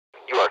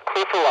You are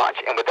clear for launch.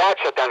 And with that,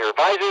 shut down your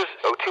visors,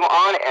 O2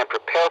 on, and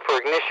prepare for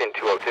ignition,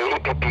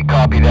 202. PPP,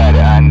 copy that,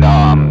 and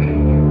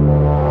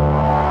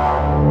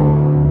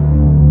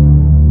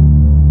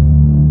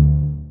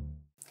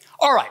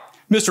All right,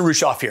 Mr.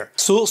 Rushoff here.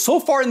 So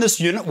far in this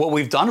unit, what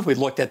we've done is we've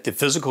looked at the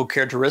physical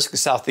characteristics of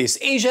Southeast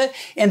Asia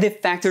and the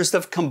factors that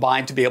have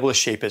combined to be able to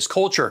shape its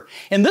culture.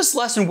 In this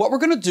lesson, what we're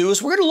going to do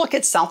is we're going to look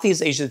at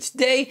Southeast Asia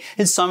today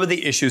and some of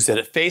the issues that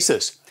it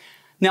faces.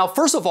 Now,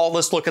 first of all,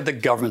 let's look at the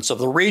governments of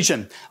the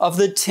region. Of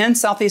the 10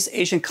 Southeast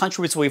Asian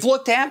countries we've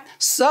looked at,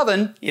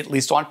 7, at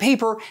least on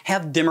paper,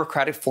 have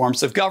democratic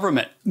forms of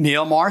government.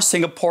 Myanmar,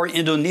 Singapore,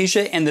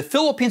 Indonesia, and the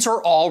Philippines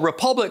are all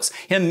republics,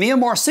 and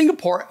Myanmar and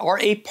Singapore are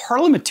a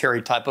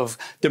parliamentary type of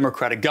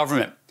democratic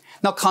government.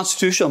 Now,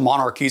 constitutional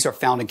monarchies are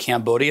found in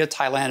Cambodia,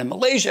 Thailand, and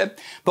Malaysia,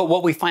 but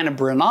what we find in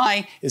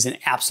Brunei is an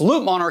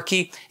absolute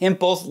monarchy, and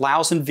both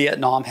Laos and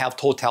Vietnam have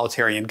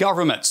totalitarian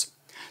governments.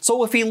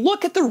 So if we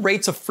look at the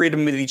rates of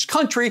freedom in each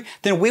country,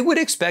 then we would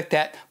expect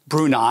that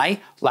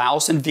Brunei,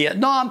 Laos, and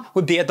Vietnam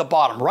would be at the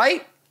bottom,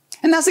 right?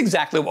 And that's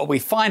exactly what we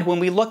find when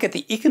we look at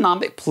the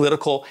economic,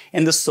 political,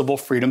 and the civil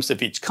freedoms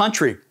of each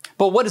country.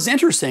 But what is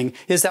interesting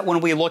is that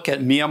when we look at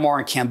Myanmar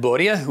and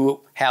Cambodia,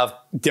 who have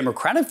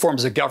democratic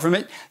forms of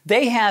government,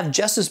 they have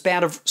just as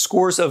bad of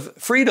scores of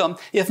freedom,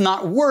 if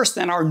not worse,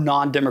 than our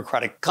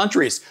non-democratic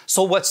countries.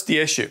 So what's the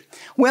issue?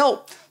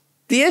 Well,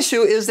 the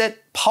issue is that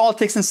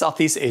politics in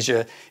Southeast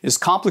Asia is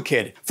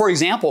complicated. For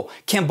example,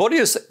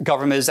 Cambodia's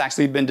government has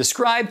actually been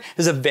described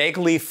as a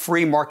vaguely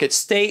free market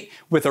state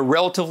with a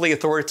relatively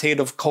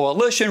authoritative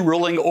coalition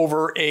ruling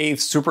over a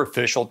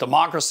superficial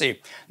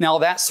democracy. Now,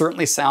 that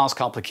certainly sounds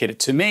complicated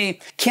to me.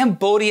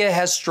 Cambodia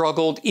has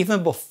struggled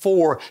even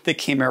before the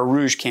Khmer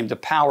Rouge came to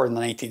power in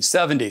the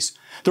 1970s.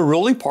 The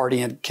ruling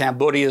party in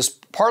Cambodia's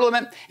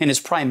parliament and its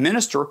prime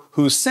minister,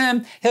 Hun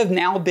Sen, have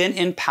now been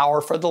in power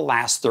for the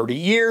last 30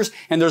 years,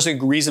 and there's a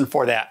reason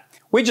for that.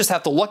 We just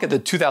have to look at the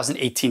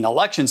 2018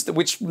 elections,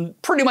 which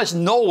pretty much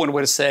no one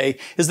would say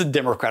is the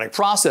democratic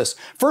process.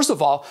 First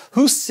of all,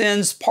 Hun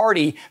Sen's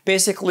party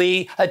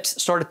basically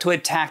started to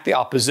attack the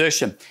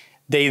opposition.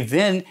 They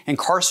then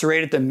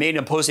incarcerated the main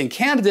opposing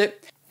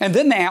candidate, and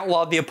then they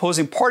outlawed the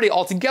opposing party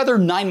altogether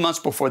 9 months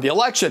before the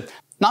election.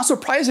 Not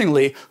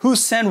surprisingly, Hun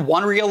Sen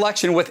won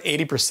re-election with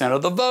 80%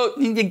 of the vote,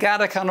 and you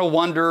gotta kind of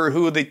wonder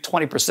who the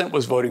 20%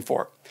 was voting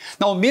for.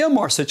 Now,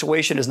 Myanmar's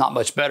situation is not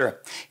much better.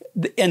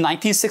 In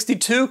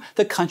 1962,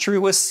 the country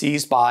was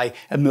seized by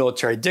a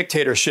military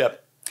dictatorship.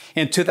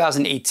 In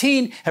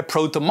 2018, a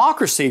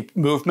pro-democracy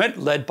movement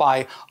led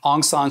by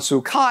Aung San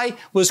Suu Kyi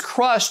was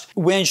crushed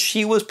when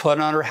she was put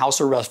under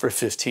house arrest for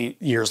 15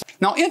 years.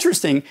 Now,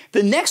 interesting,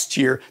 the next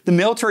year, the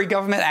military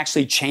government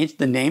actually changed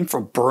the name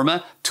from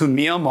Burma to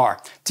Myanmar.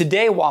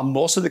 Today, while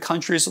most of the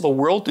countries of the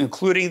world,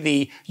 including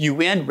the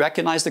UN,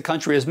 recognize the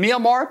country as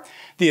Myanmar,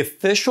 the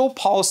official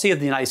policy of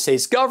the United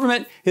States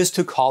government is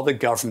to call the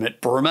government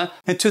Burma.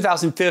 In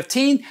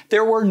 2015,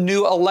 there were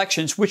new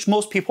elections, which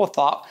most people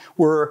thought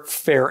were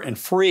fair and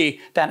free,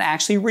 that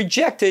actually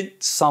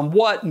rejected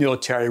somewhat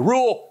military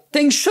rule.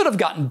 Things should have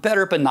gotten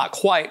better, but not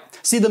quite.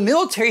 See, the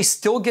military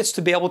still gets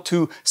to be able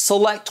to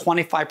select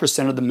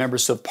 25% of the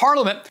members of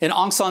parliament, and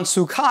Aung San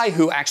Suu Kyi,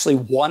 who actually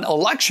won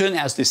election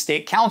as the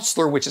state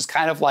councilor, which is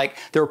kind of like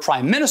their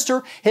prime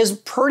minister, has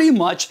pretty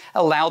much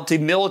allowed the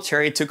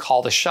military to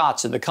call the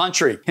shots in the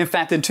country. In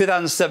fact, in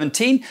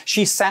 2017,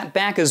 she sat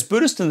back as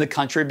Buddhists in the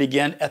country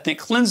began ethnic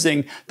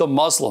cleansing the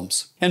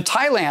Muslims. In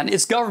Thailand,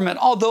 its government,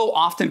 although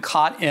often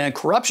caught in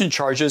corruption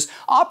charges,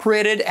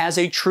 operated as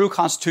a true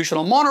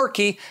constitutional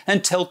monarchy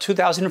until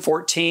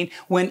 2014,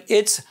 when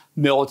its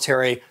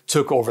military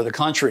took over the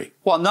country.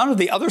 While none of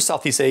the other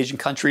Southeast Asian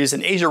countries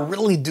in Asia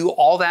really do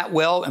all that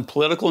well in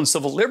political and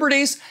civil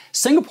liberties,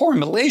 Singapore and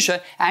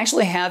Malaysia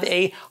actually have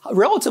a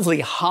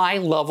relatively high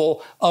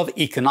level of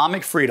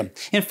economic freedom.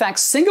 In fact,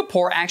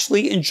 Singapore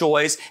actually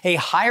enjoys a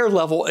higher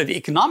level of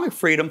economic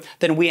freedom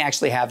than we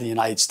actually have in the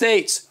United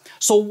States.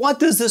 So what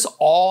does this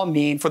all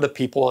mean for the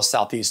people of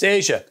Southeast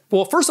Asia?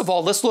 Well, first of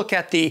all, let's look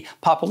at the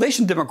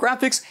population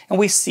demographics, and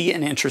we see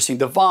an interesting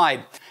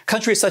divide.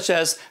 Countries such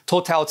as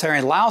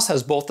totalitarian Laos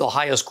has both the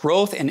highest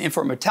growth and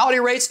infant mortality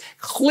rates,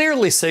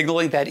 clearly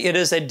signaling that it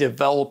is a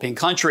developing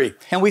country.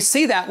 And we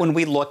see that when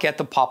we look at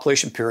the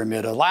population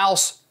pyramid of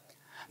Laos.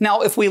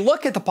 Now, if we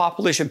look at the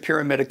population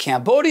pyramid of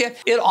Cambodia,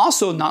 it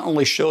also not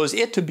only shows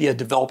it to be a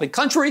developing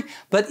country,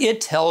 but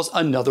it tells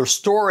another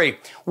story.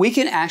 We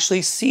can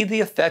actually see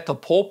the effect of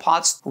Pol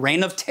Pot's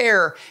reign of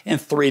terror in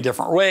 3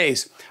 different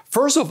ways.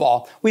 First of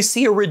all, we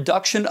see a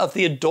reduction of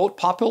the adult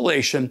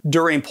population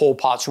during Pol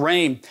Pot's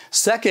reign.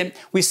 Second,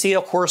 we see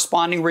a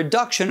corresponding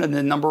reduction in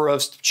the number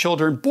of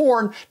children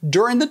born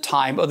during the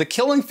time of the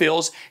killing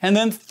fields. And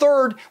then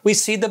third, we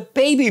see the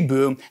baby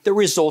boom that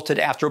resulted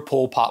after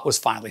Pol Pot was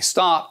finally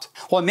stopped.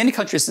 While many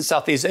countries in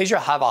Southeast Asia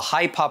have a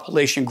high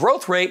population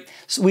growth rate,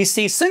 we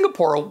see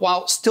Singapore,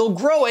 while still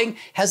growing,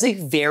 has a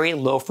very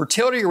low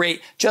fertility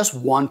rate, just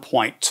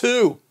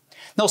 1.2.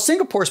 Now,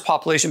 Singapore's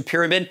population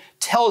pyramid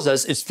tells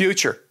us its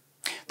future.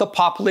 The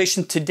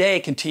population today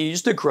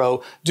continues to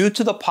grow due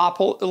to the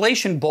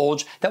population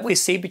bulge that we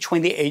see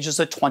between the ages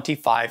of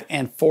 25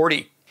 and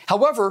 40.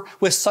 However,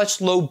 with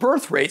such low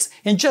birth rates,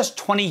 in just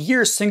 20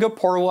 years,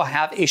 Singapore will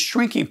have a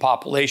shrinking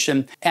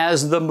population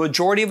as the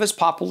majority of its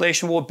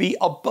population will be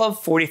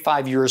above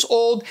 45 years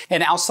old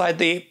and outside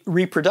the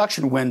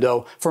reproduction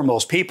window for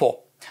most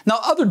people. Now,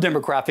 other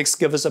demographics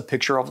give us a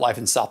picture of life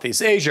in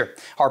Southeast Asia.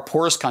 Our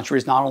poorest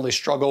countries not only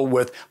struggle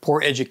with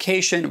poor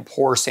education and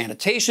poor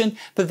sanitation,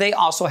 but they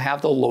also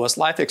have the lowest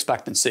life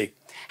expectancy.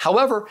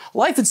 However,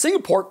 life in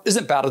Singapore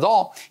isn't bad at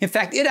all. In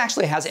fact, it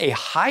actually has a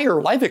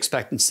higher life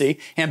expectancy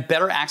and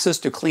better access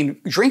to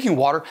clean drinking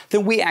water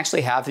than we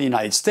actually have in the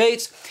United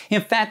States.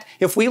 In fact,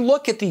 if we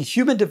look at the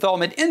Human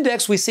Development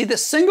Index, we see that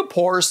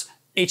Singapore's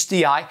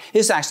HDI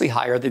is actually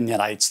higher than the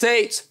United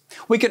States.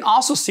 We can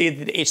also see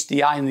that the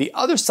HDI in the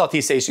other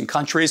Southeast Asian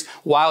countries,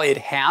 while it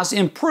has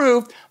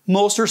improved,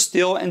 most are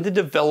still in the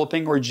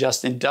developing or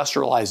just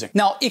industrializing.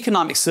 Now,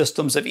 economic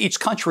systems of each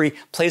country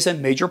plays a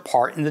major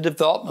part in the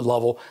development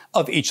level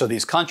of each of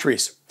these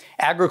countries.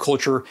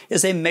 Agriculture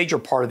is a major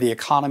part of the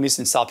economies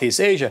in Southeast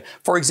Asia.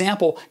 For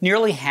example,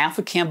 nearly half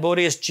of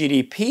Cambodia's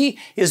GDP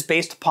is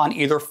based upon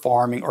either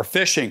farming or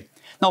fishing.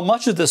 Now,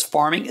 much of this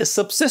farming is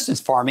subsistence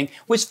farming,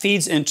 which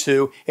feeds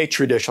into a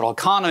traditional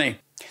economy.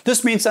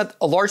 This means that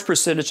a large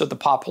percentage of the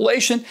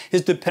population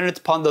is dependent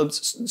upon the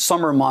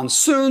summer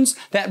monsoons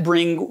that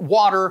bring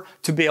water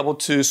to be able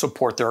to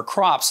support their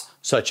crops,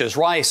 such as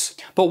rice.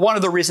 But one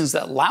of the reasons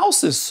that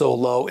Laos is so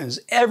low in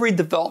every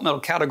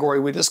developmental category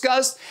we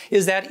discussed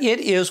is that it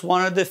is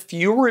one of the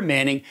few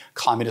remaining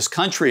communist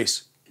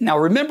countries. Now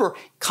remember,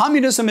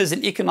 communism is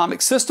an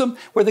economic system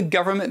where the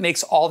government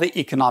makes all the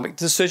economic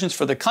decisions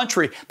for the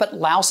country, but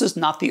Laos is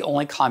not the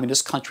only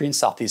communist country in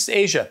Southeast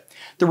Asia.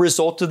 The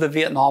result of the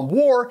Vietnam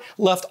War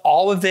left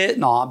all of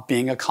Vietnam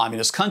being a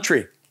communist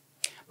country.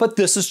 But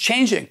this is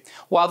changing.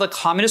 While the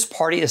Communist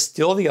Party is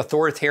still the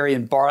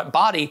authoritarian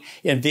body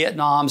in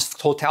Vietnam's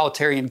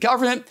totalitarian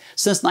government,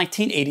 since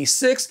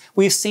 1986,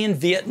 we've seen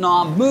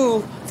Vietnam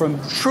move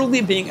from truly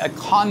being a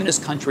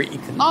communist country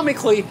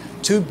economically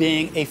to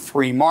being a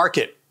free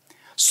market.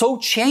 So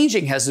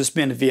changing has this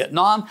been in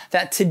Vietnam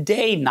that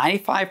today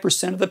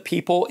 95% of the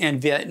people in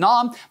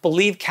Vietnam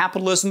believe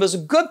capitalism is a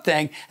good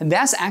thing, and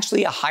that's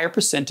actually a higher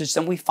percentage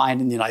than we find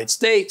in the United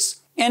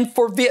States. And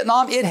for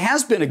Vietnam, it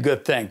has been a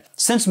good thing.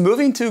 Since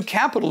moving to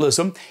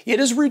capitalism, it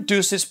has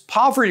reduced its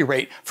poverty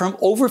rate from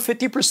over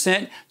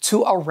 50%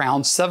 to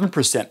around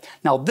 7%.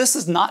 Now, this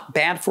is not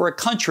bad for a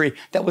country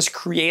that was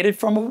created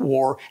from a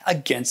war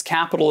against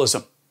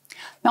capitalism.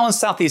 Now, in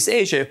Southeast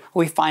Asia,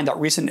 we find that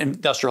recent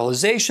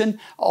industrialization,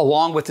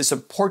 along with its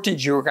important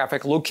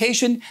geographic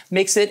location,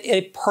 makes it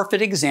a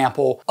perfect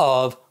example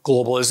of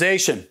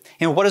globalization.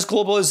 And what is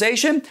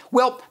globalization?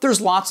 Well,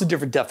 there's lots of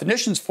different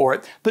definitions for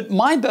it, but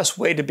my best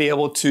way to be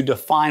able to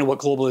define what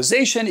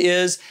globalization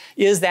is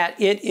that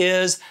it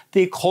is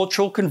the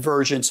cultural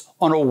convergence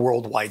on a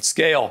worldwide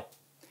scale.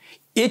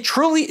 It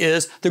truly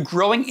is the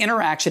growing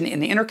interaction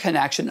and the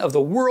interconnection of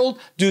the world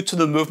due to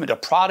the movement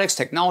of products,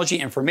 technology,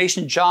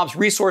 information, jobs,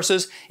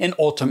 resources, and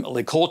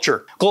ultimately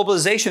culture.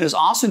 Globalization is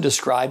often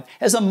described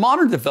as a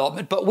modern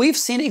development, but we've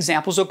seen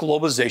examples of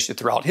globalization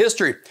throughout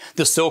history.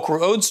 The Silk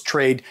Road's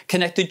trade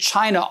connected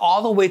China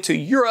all the way to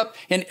Europe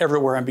and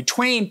everywhere in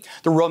between.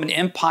 The Roman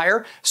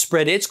Empire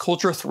spread its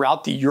culture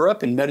throughout the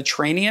Europe and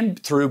Mediterranean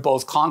through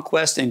both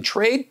conquest and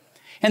trade.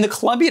 And the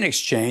Columbian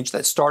Exchange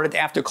that started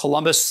after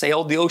Columbus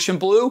sailed the ocean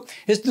blue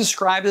is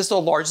described as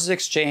the largest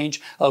exchange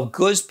of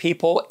goods,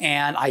 people,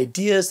 and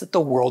ideas that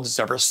the world has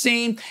ever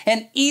seen.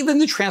 And even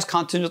the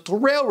Transcontinental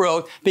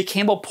Railroad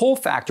became a pull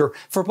factor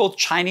for both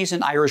Chinese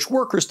and Irish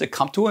workers to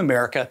come to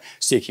America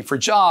seeking for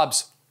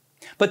jobs.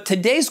 But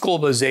today's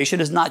globalization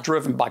is not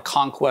driven by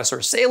conquest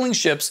or sailing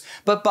ships,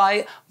 but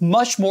by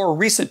much more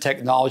recent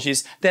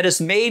technologies that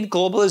has made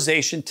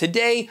globalization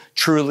today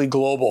truly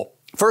global.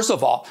 First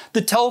of all,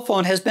 the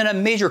telephone has been a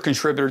major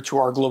contributor to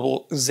our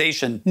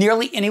globalization.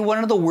 Nearly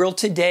anyone in the world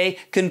today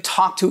can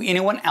talk to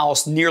anyone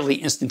else nearly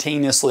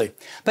instantaneously.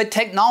 But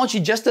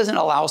technology just doesn't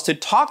allow us to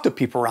talk to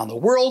people around the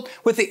world.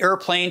 With the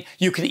airplane,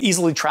 you can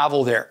easily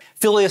travel there.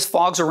 Phileas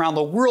Fogg's around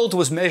the world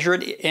was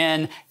measured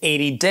in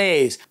 80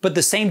 days, but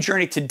the same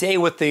journey today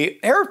with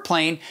the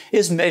airplane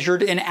is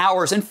measured in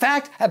hours. In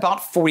fact,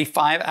 about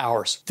 45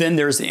 hours. Then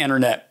there's the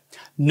internet.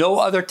 No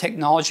other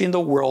technology in the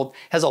world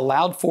has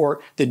allowed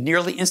for the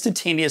nearly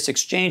instantaneous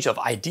exchange of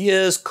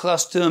ideas,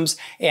 customs,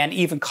 and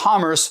even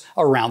commerce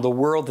around the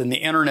world than the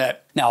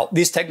internet. Now,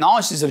 these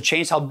technologies have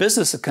changed how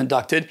business is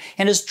conducted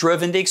and has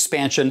driven the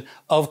expansion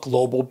of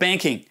global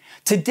banking.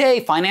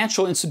 Today,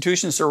 financial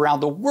institutions around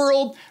the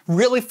world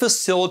really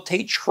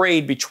facilitate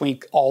trade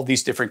between all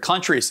these different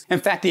countries. In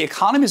fact, the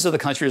economies of the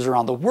countries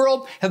around the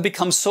world have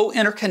become so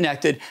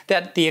interconnected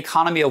that the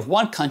economy of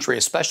one country,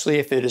 especially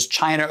if it is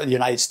China or the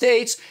United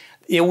States,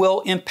 it will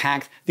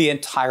impact the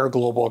entire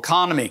global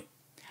economy.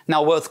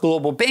 Now, with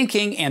global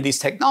banking and these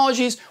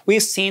technologies,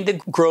 we've seen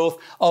the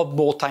growth of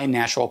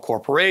multinational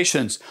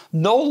corporations.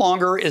 No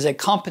longer is a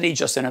company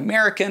just an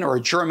American or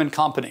a German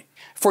company.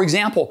 For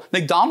example,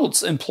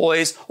 McDonald's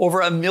employs over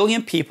 1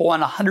 million people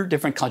in 100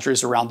 different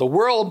countries around the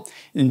world.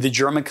 And the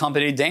German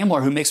company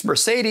Daimler, who makes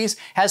Mercedes,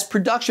 has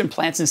production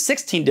plants in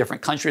 16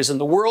 different countries in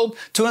the world,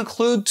 to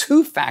include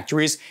 2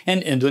 factories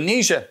in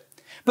Indonesia.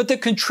 But the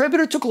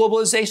contributor to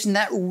globalization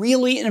that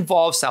really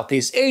involves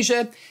Southeast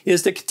Asia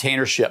is the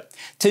container ship.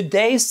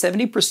 Today,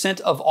 70%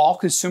 of all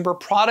consumer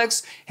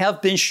products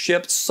have been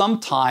shipped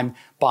sometime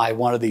by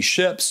one of these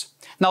ships.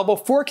 Now,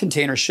 before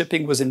container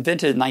shipping was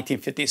invented in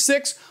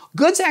 1956,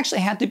 goods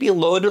actually had to be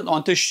loaded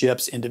onto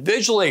ships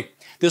individually.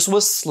 This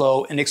was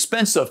slow and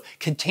expensive.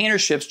 Container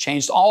ships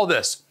changed all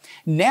this.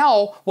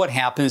 Now, what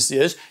happens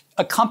is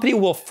a company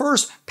will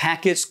first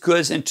pack its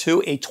goods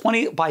into a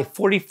 20 by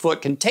 40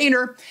 foot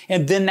container,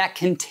 and then that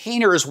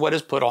container is what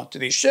is put onto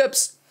these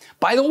ships.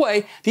 By the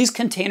way, these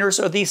containers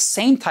are the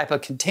same type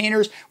of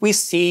containers we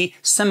see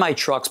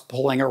semi-trucks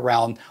pulling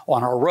around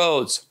on our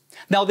roads.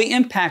 Now, the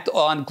impact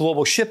on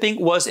global shipping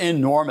was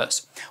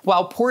enormous.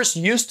 While ports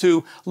used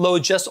to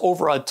load just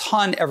over a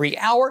ton every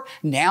hour,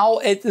 now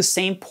at the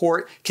same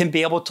port can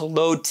be able to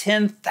load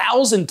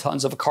 10,000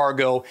 tons of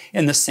cargo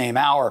in the same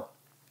hour.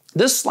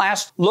 This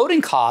slashed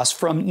loading costs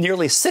from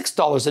nearly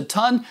 $6 a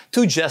ton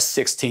to just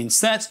 16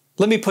 cents.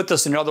 Let me put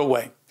this another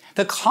way.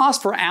 The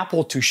cost for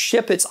Apple to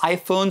ship its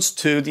iPhones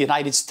to the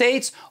United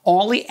States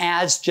only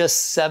adds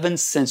just 7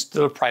 cents to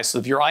the price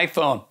of your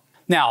iPhone.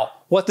 Now,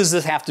 what does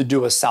this have to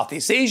do with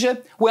Southeast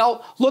Asia?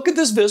 Well, look at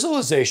this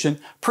visualization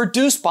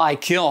produced by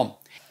Kilm.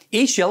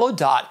 Each yellow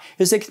dot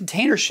is a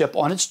container ship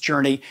on its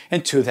journey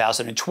in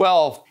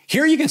 2012.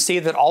 Here you can see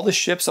that all the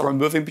ships that are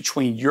moving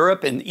between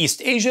Europe and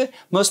East Asia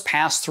must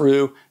pass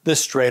through the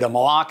Strait of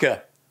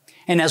Malacca.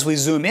 And as we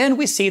zoom in,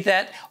 we see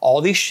that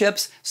all these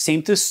ships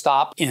seem to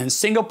stop in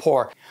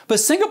Singapore. But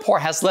Singapore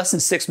has less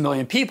than 6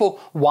 million people.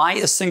 Why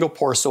is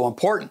Singapore so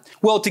important?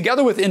 Well,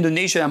 together with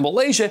Indonesia and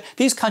Malaysia,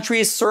 these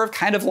countries serve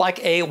kind of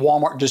like a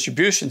Walmart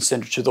distribution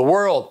center to the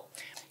world.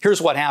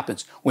 Here's what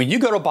happens. When you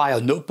go to buy a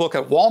notebook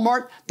at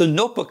Walmart, the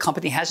notebook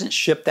company hasn't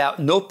shipped that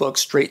notebook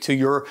straight to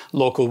your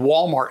local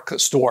Walmart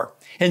store.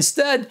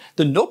 Instead,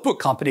 the notebook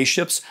company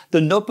ships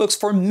the notebooks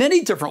for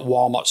many different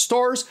Walmart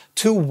stores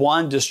to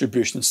one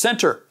distribution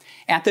center.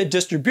 At the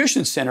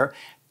distribution center,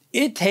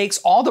 it takes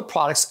all the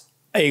products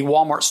a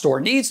Walmart store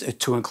needs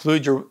to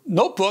include your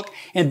notebook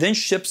and then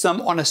ships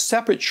them on a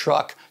separate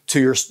truck to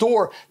your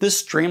store.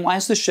 This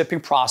streamlines the shipping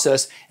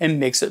process and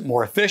makes it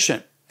more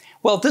efficient.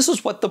 Well, this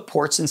is what the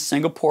ports in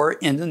Singapore,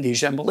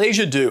 Indonesia, and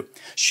Malaysia do.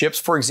 Ships,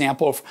 for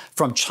example,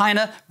 from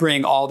China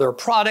bring all their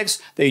products,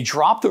 they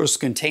drop those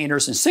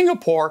containers in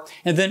Singapore,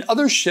 and then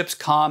other ships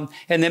come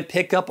and then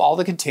pick up all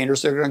the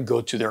containers that are going to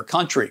go to their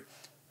country.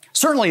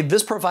 Certainly,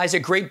 this provides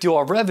a great deal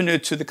of revenue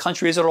to the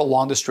countries that are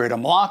along the Strait of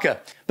Malacca.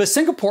 But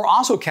Singapore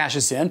also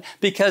cashes in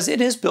because it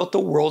has built the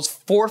world's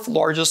 4th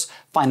largest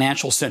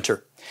financial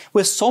center.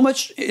 With so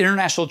much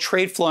international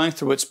trade flowing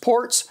through its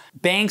ports,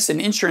 banks and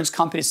insurance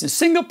companies in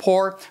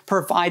Singapore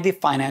provide the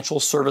financial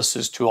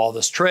services to all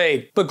this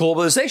trade. But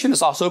globalization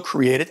has also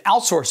created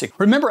outsourcing.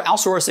 Remember,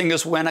 outsourcing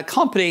is when a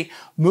company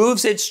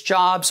moves its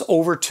jobs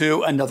over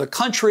to another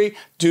country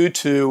due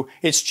to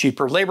its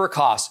cheaper labor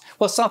costs.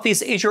 Well,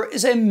 Southeast Asia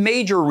is a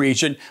major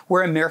region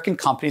where American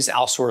companies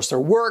outsource their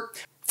work.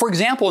 For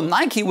example,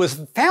 Nike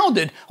was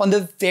founded on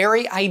the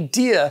very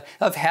idea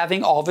of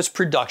having all of its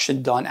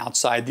production done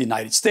outside the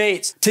United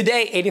States.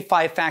 Today,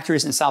 85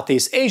 factories in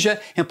Southeast Asia,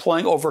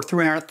 employing over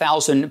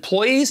 300,000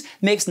 employees,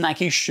 makes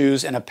Nike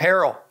shoes and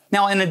apparel.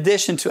 Now, in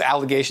addition to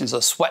allegations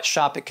of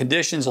sweatshop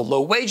conditions and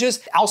low wages,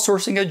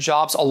 outsourcing of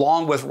jobs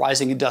along with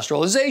rising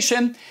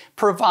industrialization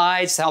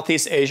provides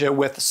Southeast Asia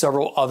with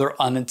several other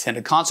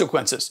unintended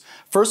consequences.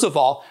 First of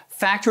all,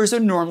 factories are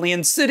normally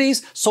in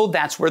cities, so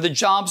that's where the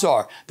jobs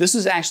are. This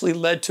has actually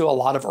led to a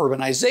lot of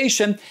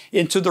urbanization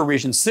into the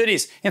region's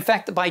cities. In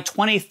fact, by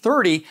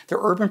 2030, the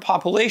urban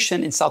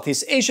population in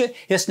Southeast Asia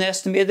is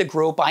estimated to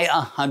grow by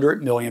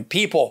 100 million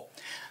people.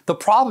 The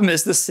problem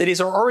is the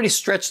cities are already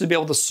stretched to be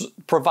able to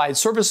provide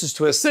services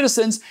to its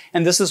citizens,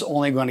 and this is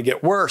only going to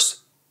get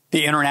worse.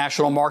 The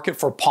international market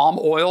for palm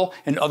oil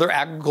and other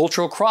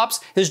agricultural crops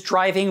is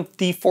driving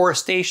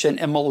deforestation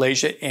in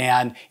Malaysia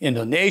and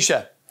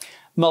Indonesia.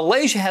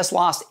 Malaysia has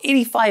lost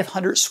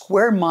 8,500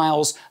 square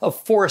miles of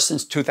forest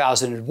since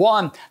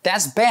 2001.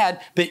 That's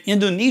bad, but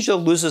Indonesia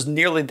loses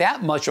nearly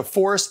that much of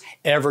forest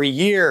every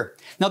year.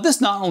 Now,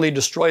 this not only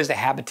destroys the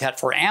habitat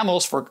for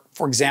animals, for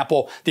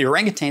example, the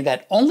orangutan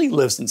that only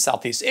lives in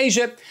Southeast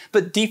Asia,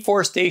 but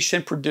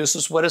deforestation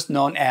produces what is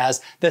known as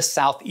the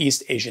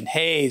Southeast Asian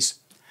Haze.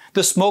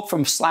 The smoke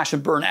from slash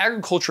and burn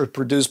agriculture to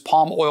produce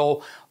palm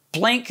oil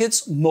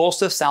blankets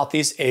most of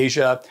Southeast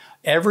Asia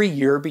every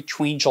year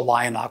between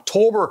July and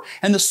October,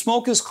 and the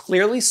smoke is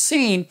clearly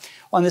seen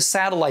on the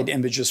satellite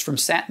images from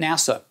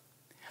NASA.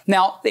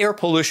 Now, the air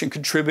pollution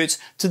contributes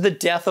to the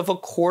death of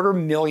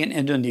 250,000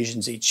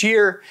 Indonesians each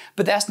year,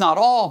 but that's not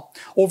all.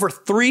 Over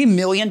 3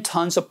 million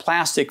tons of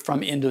plastic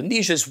from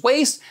Indonesia's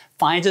waste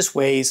finds its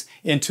ways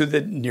into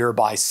the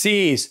nearby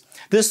seas.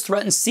 This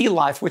threatens sea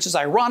life, which is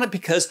ironic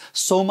because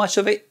so much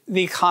of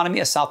the economy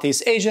of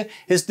Southeast Asia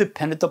is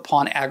dependent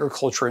upon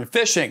agriculture and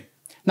fishing.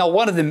 Now,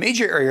 one of the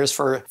major areas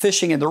for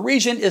fishing in the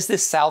region is the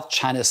South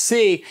China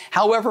Sea.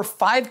 However,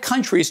 5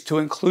 countries, to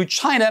include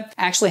China,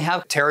 actually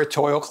have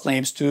territorial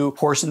claims to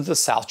portions of the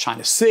South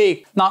China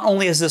Sea. Not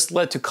only has this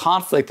led to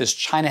conflict as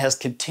China has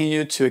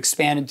continued to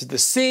expand into the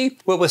sea,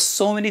 but with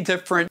so many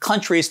different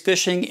countries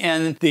fishing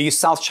in the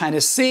South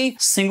China Sea,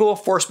 single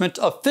enforcement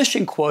of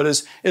fishing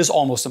quotas is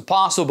almost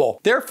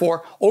impossible.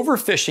 Therefore,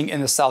 overfishing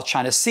in the South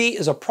China Sea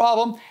is a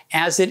problem,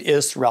 as it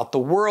is throughout the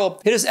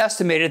world. It is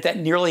estimated that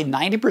nearly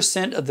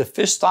 90% of the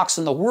fish stocks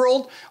in the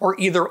world are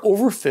either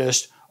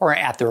overfished or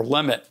at their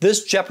limit.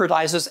 This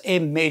jeopardizes a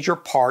major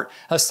part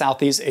of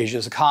Southeast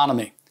Asia's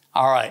economy.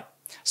 All right,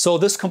 so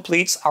this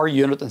completes our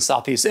unit in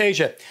Southeast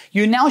Asia.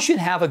 You now should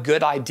have a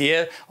good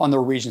idea on the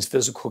region's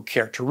physical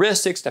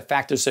characteristics, the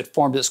factors that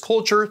formed its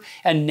culture,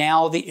 and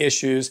now the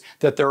issues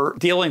that they're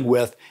dealing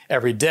with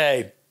every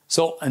day.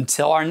 So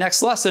until our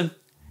next lesson,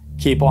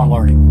 keep on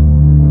learning.